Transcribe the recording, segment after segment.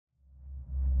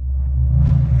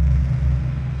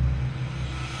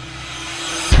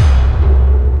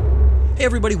Hey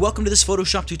everybody, welcome to this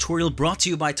Photoshop tutorial brought to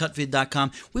you by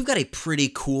tutvid.com. We've got a pretty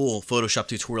cool Photoshop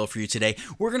tutorial for you today.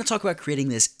 We're going to talk about creating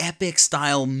this epic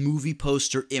style movie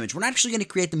poster image. We're not actually going to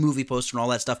create the movie poster and all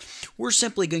that stuff. We're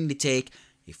simply going to take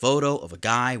a photo of a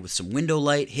guy with some window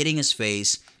light hitting his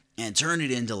face and turn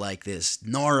it into like this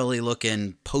gnarly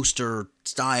looking poster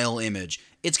style image.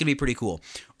 It's going to be pretty cool.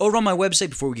 Over on my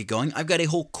website, before we get going, I've got a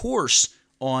whole course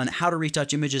on how to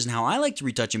retouch images and how I like to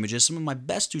retouch images. Some of my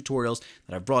best tutorials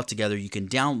that I've brought together. You can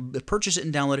purchase it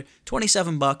and download it.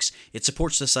 $27. It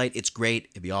supports the site. It's great.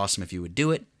 It'd be awesome if you would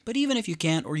do it. But even if you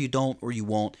can't, or you don't, or you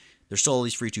won't, there's still all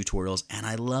these free tutorials, and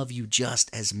I love you just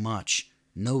as much.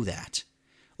 Know that.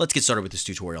 Let's get started with this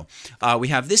tutorial. We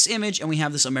have this image and we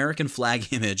have this American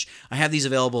flag image. I have these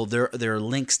available. There are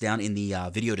links down in the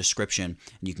video description,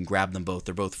 and you can grab them both.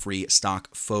 They're both free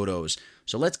stock photos.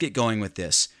 So let's get going with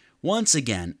this. Once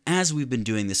again, as we've been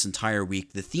doing this entire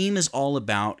week, the theme is all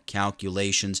about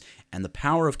calculations and the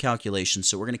power of calculations.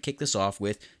 So we're going to kick this off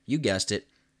with, you guessed it,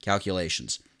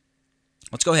 calculations.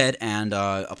 Let's go ahead and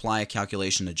apply a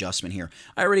calculation adjustment here.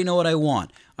 I already know what I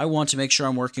want. I want to make sure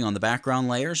I'm working on the background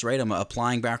layers, right? I'm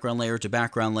applying background layer to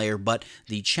background layer, but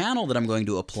the channel that I'm going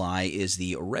to apply is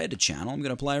the red channel. I'm going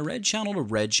to apply a red channel to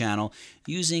red channel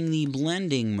using the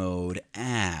blending mode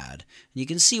add. And you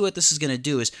can see what this is going to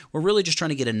do is we're really just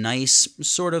trying to get a nice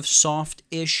sort of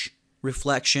soft-ish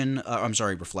selection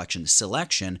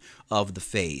of the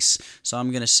face. So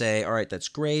I'm going to say, all right, that's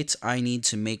great. I need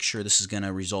to make sure this is going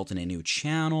to result in a new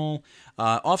channel.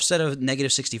 Offset of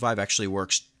 -65 actually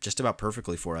works just about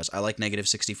perfectly for us. I like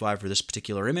 -65 for this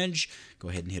particular image. Go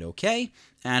ahead and hit OK.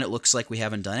 And it looks like we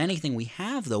haven't done anything. We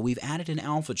have, though. We've added an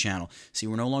alpha channel. See,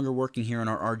 we're no longer working here in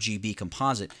our RGB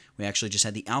composite. We actually just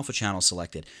had the alpha channel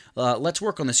selected. Let's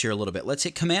work on this here a little bit. Let's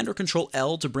hit Command or Control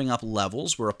L to bring up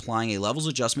levels. We're applying a levels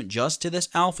adjustment just to this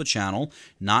alpha channel,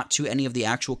 not to any of the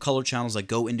actual color channels that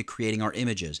go into creating our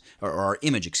images, or our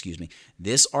image, excuse me.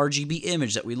 This RGB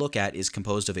image that we look at is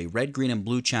composed of a red, green, and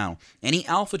blue channel. Any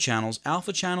alpha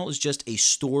channel is just a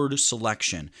stored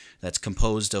selection that's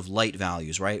composed of light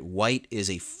values, right? White is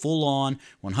a full-on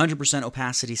 100%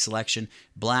 opacity selection.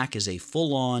 Black is a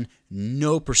full-on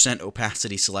no percent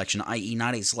opacity selection, i.e.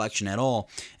 not a selection at all.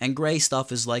 And gray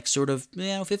stuff is like sort of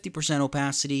 50%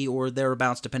 opacity or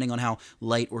thereabouts, depending on how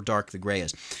light or dark the gray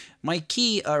is. My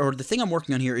key, or the thing I'm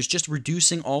working on here, is just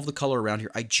reducing all of the color around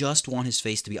here. I just want his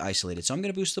face to be isolated. So I'm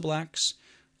going to boost the blacks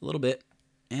a little bit.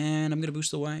 And I'm going to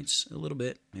boost the whites a little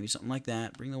bit, maybe something like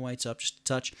that. Bring the whites up just a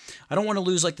touch. I don't want to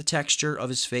lose like the texture of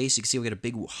his face. You can see we got a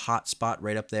big hot spot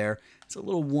right up there. It's a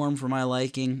little warm for my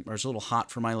liking, or it's a little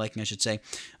hot for my liking, I should say.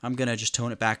 I'm going to just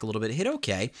tone it back a little bit, hit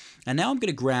OK. And now I'm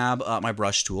going to grab my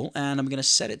brush tool, and I'm going to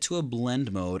set it to a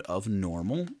blend mode of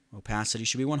normal. Opacity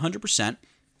should be 100%.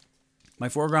 My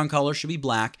foreground color should be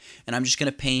black, and I'm just going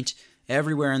to paint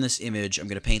everywhere in this image. I'm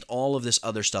going to paint all of this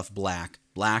other stuff black.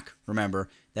 Black, remember,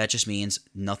 that just means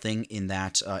nothing in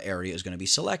that area is going to be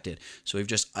selected. So we've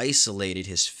just isolated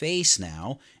his face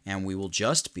now, and we will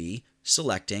just be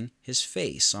selecting his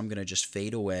face. So I'm going to just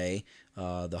fade away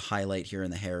the highlight here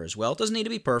in the hair as well. It doesn't need to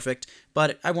be perfect,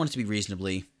 but I want it to be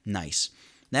reasonably nice.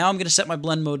 Now I'm going to set my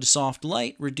blend mode to soft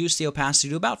light, reduce the opacity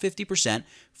to about 50%,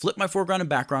 flip my foreground and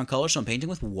background color, so I'm painting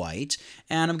with white,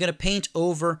 and I'm going to paint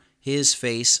over his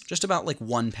face just about like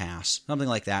one pass, something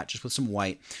like that, just with some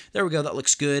white. There we go, that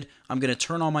looks good. I'm going to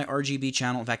turn on my RGB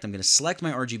channel. In fact, I'm going to select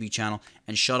my RGB channel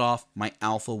and shut off my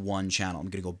Alpha 1 channel. I'm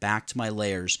going to go back to my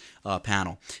layers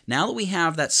panel. Now that we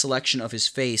have that selection of his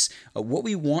face, what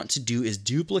we want to do is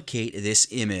duplicate this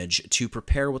image to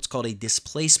prepare what's called a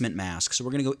displacement mask. So we're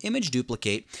going to go image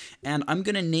duplicate, and I'm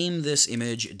going to name this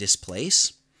image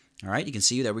displace. All right, you can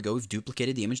see, there we go, we've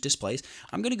duplicated the image displace.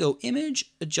 I'm going to go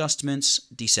image adjustments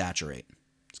desaturate.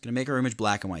 It's going to make our image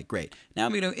black and white. Great. Now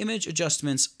I'm going to go image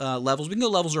adjustments levels. We can go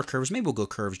levels or curves. Maybe we'll go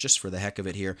curves just for the heck of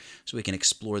it here so we can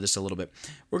explore this a little bit.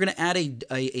 We're going to add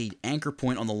a anchor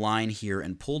point on the line here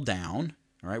and pull down.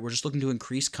 All right, we're just looking to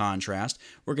increase contrast.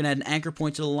 We're going to add an anchor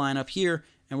point to the line up here,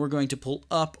 and we're going to pull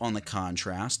up on the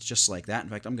contrast just like that. In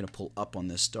fact, I'm going to pull up on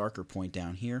this darker point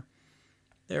down here.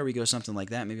 There we go, something like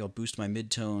that. Maybe I'll boost my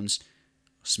midtones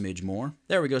a smidge more.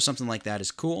 There we go, something like that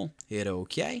is cool. Hit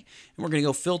OK. And we're going to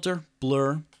go filter,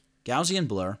 blur, Gaussian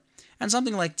blur, and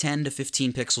something like 10 to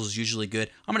 15 pixels is usually good.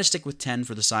 I'm going to stick with 10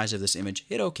 for the size of this image.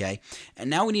 Hit OK. And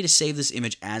now we need to save this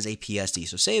image as a PSD.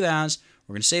 So save as.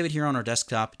 We're going to save it here on our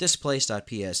desktop,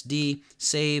 displace.psd,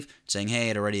 save, saying, hey,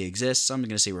 it already exists. I'm going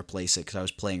to say replace it because I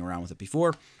was playing around with it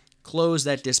before. Close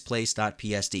that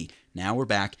displace.psd. Now we're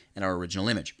back in our original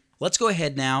image. Let's go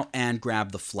ahead now and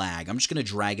grab the flag. I'm just going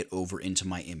to drag it over into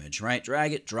my image, right?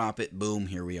 Drag it, drop it, boom,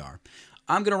 here we are.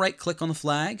 I'm going to right-click on the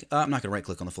flag. I'm not going to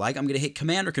right-click on the flag. I'm going to hit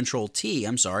Command or Control-T,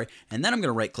 and then I'm going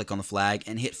to right-click on the flag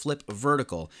and hit Flip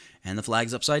Vertical. And the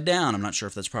flag's upside down. I'm not sure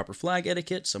if that's proper flag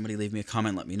etiquette. Somebody leave me a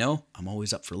comment, let me know. I'm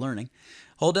always up for learning.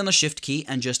 Hold down the Shift key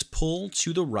and just pull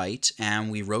to the right,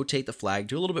 and we rotate the flag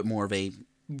to a little bit more of a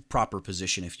proper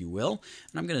position, if you will.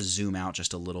 And I'm going to zoom out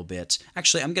just a little bit.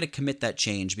 Actually, I'm going to commit that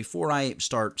change. Before I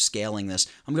start scaling this,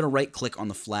 I'm going to right-click on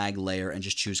the flag layer and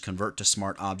just choose Convert to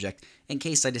Smart Object in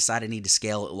case I decide I need to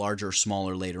scale it larger or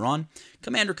smaller later on.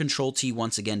 Command or Control-T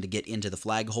once again to get into the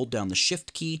flag. Hold down the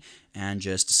Shift key and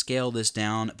just scale this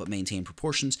down, but maintain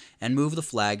proportions, and move the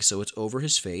flag so it's over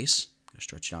his face. I'm going to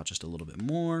stretch it out just a little bit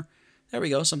more. There we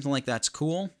go. Something like that's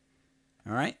cool.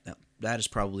 All right. That is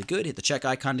probably good. Hit the check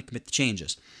icon to commit the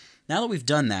changes. Now that we've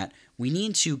done that, we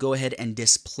need to go ahead and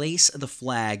displace the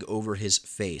flag over his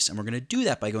face. And we're going to do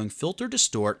that by going Filter,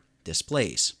 Distort,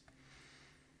 Displace.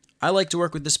 I like to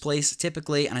work with displace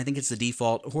typically, and I think it's the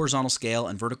default horizontal scale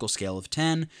and vertical scale of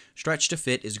 10. Stretch to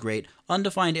fit is great.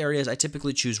 Undefined areas, I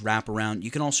typically choose wraparound.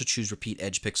 You can also choose repeat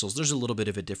edge pixels. There's a little bit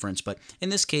of a difference, but in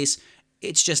this case,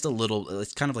 it's just a little,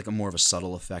 it's kind of like a more of a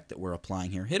subtle effect that we're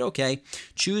applying here. Hit OK.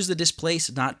 Choose the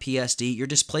displace, not PSD. Your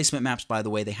displacement maps, by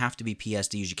the way, they have to be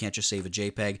PSDs. You can't just save a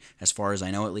JPEG, as far as I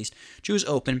know at least. Choose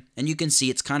Open, and you can see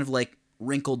it's kind of like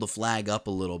wrinkled the flag up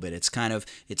a little bit.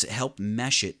 It's helped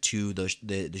mesh it to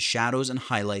the shadows and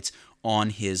highlights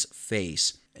on his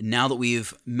face. Now that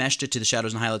we've meshed it to the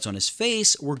shadows and highlights on his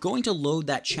face, we're going to load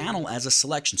that channel as a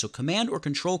selection. So Command or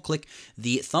Control click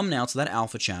the thumbnail to that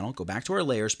alpha channel, go back to our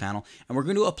layers panel, and we're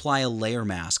going to apply a layer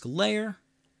mask.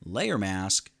 Layer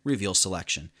mask, reveal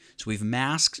selection. So we've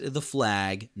masked the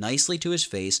flag nicely to his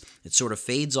face. It sort of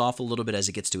fades off a little bit as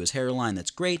it gets to his hairline. That's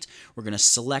great. We're going to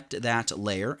select that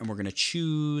layer, and we're going to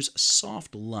choose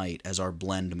soft light as our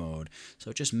blend mode. So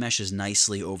it just meshes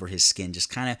nicely over his skin, just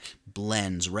kind of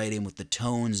blends right in with the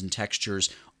tones and textures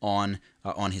on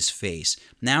his face.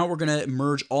 Now we're going to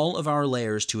merge all of our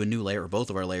layers to a new layer, or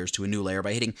both of our layers to a new layer,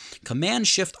 by hitting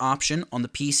Command-Shift-Option on the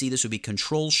PC. This would be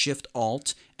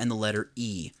Control-Shift-Alt and the letter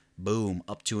E. Boom,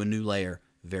 up to a new layer.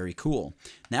 Very cool.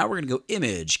 Now we're going to go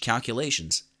Image,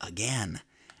 Calculations, again.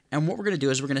 And what we're going to do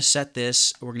is we're going to set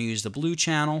this, we're going to use the blue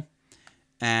channel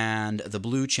and the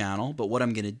blue channel, but what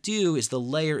I'm going to do is the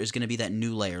layer is going to be that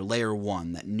new layer, layer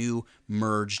 1, that new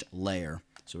merged layer.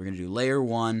 So we're going to do layer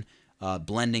 1,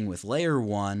 blending with layer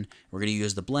 1. We're going to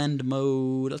use the blend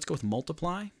mode. Let's go with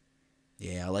multiply.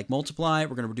 Yeah, I like multiply.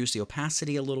 We're going to reduce the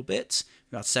opacity a little bit,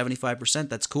 about 75%.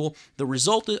 That's cool. The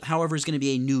result, however, is going to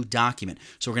be a new document.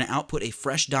 So we're going to output a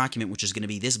fresh document, which is going to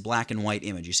be this black and white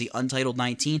image. You see Untitled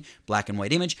 19, black and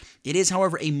white image. It is,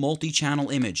 however, a multi-channel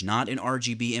image, not an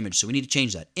RGB image. So we need to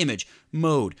change that. Image,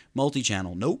 mode,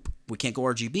 multi-channel. Nope, we can't go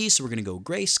RGB, so we're going to go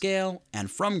grayscale.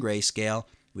 And from grayscale,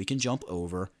 we can jump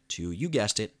over to, you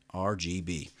guessed it,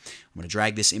 RGB. I'm going to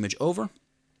drag this image over,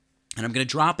 and I'm going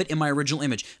to drop it in my original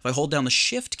image. If I hold down the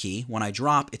Shift key, when I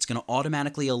drop, it's going to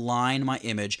automatically align my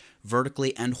image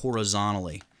vertically and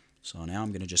horizontally. So now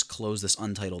I'm going to just close this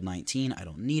Untitled 19. I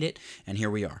don't need it, and here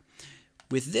we are.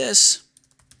 With this,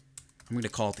 I'm going to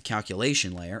call it the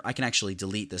calculation layer. I can actually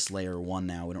delete this layer 1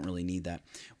 now. We don't really need that.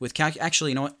 With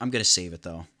actually, you know what? I'm going to save it,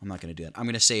 though. I'm not going to do it. I'm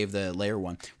going to save the layer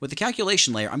 1. With the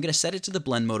calculation layer, I'm going to set it to the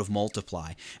blend mode of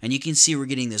multiply. And you can see we're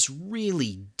getting this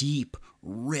really deep,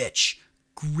 rich,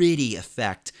 gritty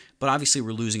effect, but obviously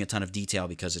we're losing a ton of detail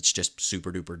because it's just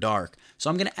super duper dark. So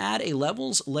I'm going to add a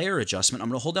levels layer adjustment. I'm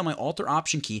going to hold down my Alt or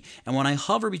Option key, and when I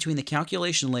hover between the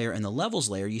calculation layer and the levels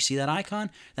layer, you see that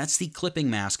icon? That's the clipping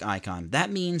mask icon.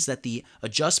 That means that the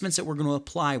adjustments that we're going to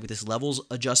apply with this levels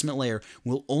adjustment layer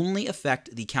will only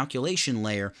affect the calculation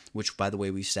layer, which by the way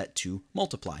we've set to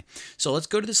multiply. So let's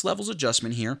go to this levels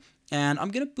adjustment here, and I'm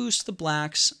going to boost the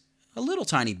blacks a little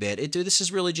tiny bit. This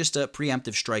is really just a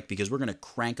preemptive strike because we're going to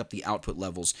crank up the output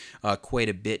levels quite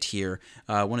a bit here.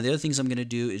 One of the other things I'm going to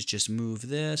do is just move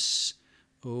this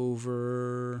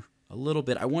over a little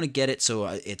bit. I want to get it so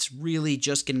it's really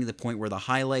just getting to the point where the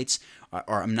highlights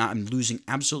are, I'm losing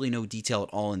absolutely no detail at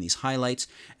all in these highlights.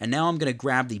 And now I'm going to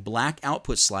grab the black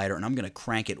output slider and I'm going to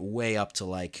crank it way up to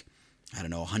like, I don't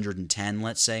know, 110,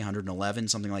 let's say, 111,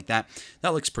 something like that.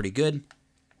 That looks pretty good.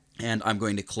 And I'm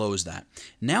going to close that.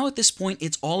 Now at this point,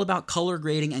 it's all about color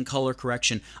grading and color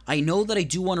correction. I know that I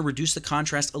do want to reduce the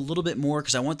contrast a little bit more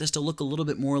because I want this to look a little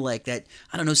bit more like that,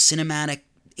 I don't know, cinematic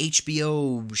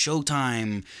HBO,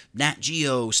 Showtime, Nat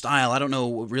Geo style. I don't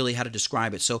know really how to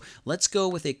describe it. So let's go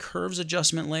with a curves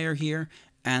adjustment layer here,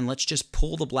 and let's just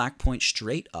pull the black point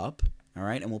straight up. All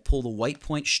right, and we'll pull the white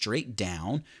point straight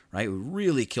down, right? We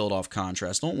really killed off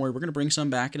contrast. Don't worry, we're going to bring some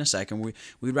back in a second.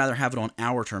 We'd rather have it on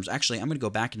our terms. Actually, I'm going to go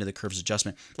back into the curves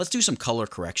adjustment. Let's do some color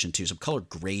correction too, some color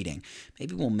grading.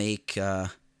 Maybe we'll make, add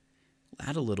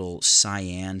a little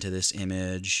cyan to this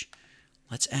image.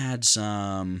 Let's add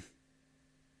a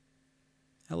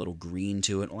little green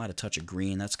to it. We'll add a touch of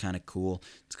green. That's kind of cool.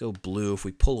 Let's go blue. If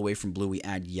we pull away from blue, we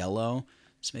add yellow.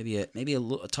 So maybe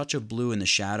a touch of blue in the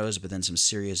shadows, but then some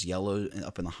serious yellow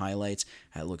up in the highlights.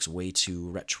 That looks way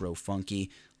too retro funky.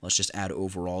 Let's just add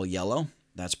overall yellow.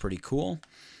 That's pretty cool.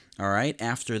 All right,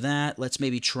 after that, let's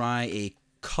maybe try a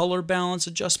color balance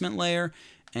adjustment layer.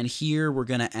 And here we're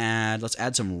going to let's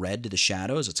add some red to the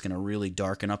shadows. It's going to really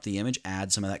darken up the image,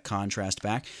 add some of that contrast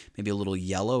back. Maybe a little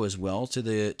yellow as well to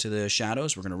the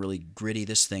shadows. We're going to really gritty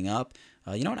this thing up.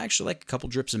 You know what? I actually like a couple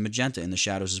drips of magenta in the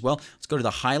shadows as well. Let's go to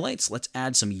the highlights. Let's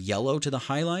add some yellow to the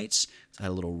highlights. Let's add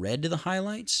a little red to the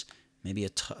highlights. Maybe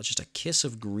just a kiss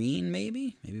of green,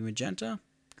 maybe magenta.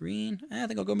 Green. I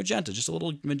think I'll go magenta. Just a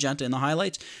little magenta in the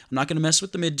highlights. I'm not going to mess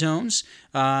with the midtones.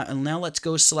 And now let's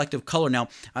go selective color. Now,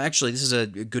 actually, this is a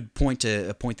good point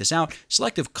to point this out.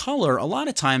 Selective color, a lot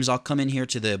of times I'll come in here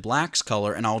to the blacks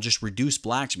color and I'll just reduce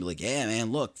blacks and be like, yeah,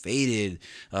 man, look, faded,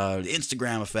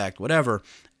 Instagram effect, whatever.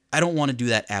 I don't want to do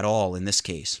that at all in this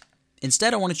case.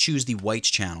 Instead, I want to choose the whites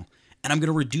channel. And I'm going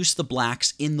to reduce the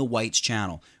blacks in the whites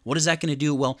channel. What is that going to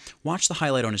do? Well, watch the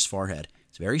highlight on his forehead.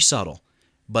 It's very subtle.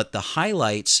 But the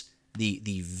highlights,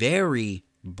 the very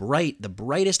bright, the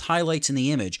brightest highlights in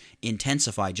the image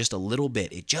intensify just a little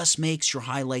bit. It just makes your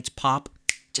highlights pop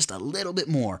just a little bit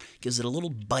more. Gives it a little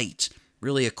bite.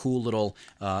 Really a cool little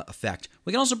effect.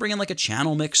 We can also bring in like a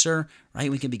channel mixer, right?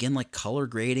 We can begin like color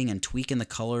grading and tweaking the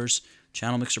colors.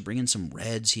 Channel mixer, bring in some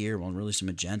reds here, well, really some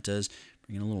magentas.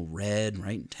 Bring in a little red,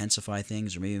 right? Intensify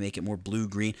things, or maybe make it more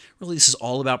blue-green. Really, this is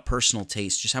all about personal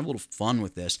taste. Just have a little fun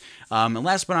with this. And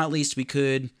last but not least, we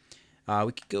could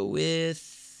go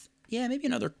with, yeah, maybe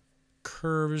another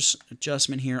curves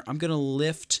adjustment here. I'm going to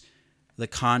lift the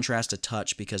contrast a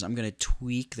touch because I'm going to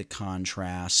tweak the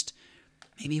contrast.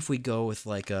 Maybe if we go with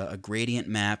like a gradient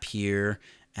map here,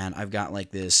 and I've got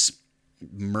like this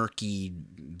murky,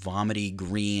 vomity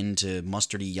green to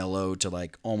mustardy yellow to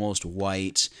like almost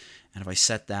white. And if I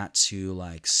set that to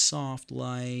like soft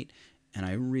light, and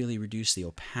I really reduce the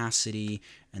opacity,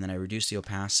 and then I reduce the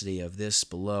opacity of this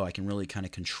below, I can really kind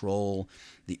of control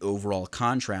the overall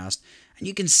contrast. And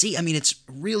you can see, I mean, it's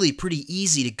really pretty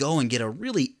easy to go and get a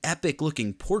really epic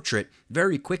looking portrait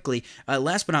very quickly.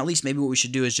 Last but not least, maybe what we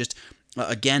should do is just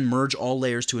again, merge all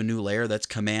layers to a new layer. That's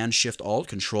Command-Shift-Alt,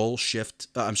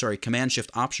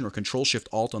 Command-Shift-Option, or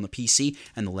Control-Shift-Alt on the PC,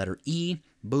 and the letter E.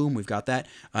 Boom, we've got that.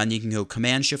 And you can go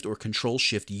Command-Shift or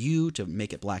Control-Shift-U to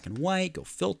make it black and white. Go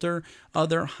Filter,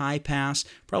 Other, High Pass.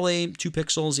 Probably 2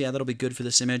 pixels. Yeah, that'll be good for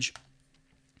this image.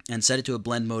 And set it to a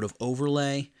blend mode of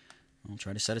overlay. I'll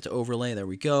try to set it to overlay. There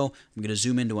we go. I'm going to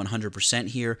zoom into 100%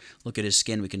 here. Look at his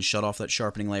skin. We can shut off that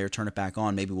sharpening layer, turn it back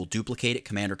on. Maybe we'll duplicate it,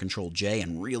 Command or Control J,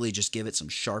 and really just give it some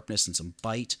sharpness and some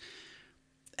bite.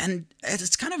 And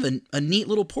it's kind of a neat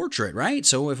little portrait, right?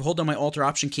 So if I hold down my Alt or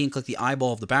Option key and click the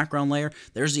eyeball of the background layer,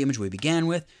 there's the image we began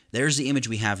with. There's the image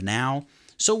we have now.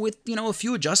 So with, you know, a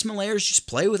few adjustment layers, just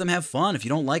play with them, have fun. If you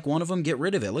don't like one of them, get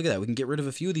rid of it. Look at that. We can get rid of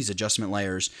a few of these adjustment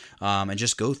layers and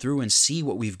just go through and see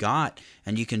what we've got.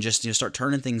 And you can just start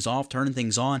turning things off, turning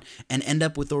things on, and end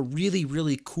up with a really,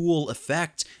 really cool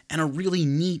effect and a really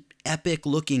neat,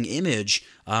 epic-looking image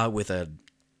with a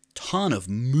ton of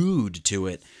mood to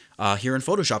it. Here in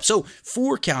Photoshop. So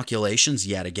for calculations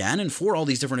yet again, and for all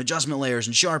these different adjustment layers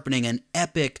and sharpening and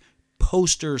epic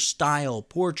poster style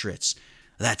portraits,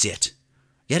 that's it.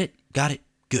 Get it? Got it?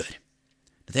 Good.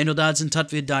 NathanielDodson,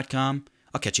 tutvid.com.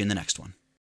 I'll catch you in the next one.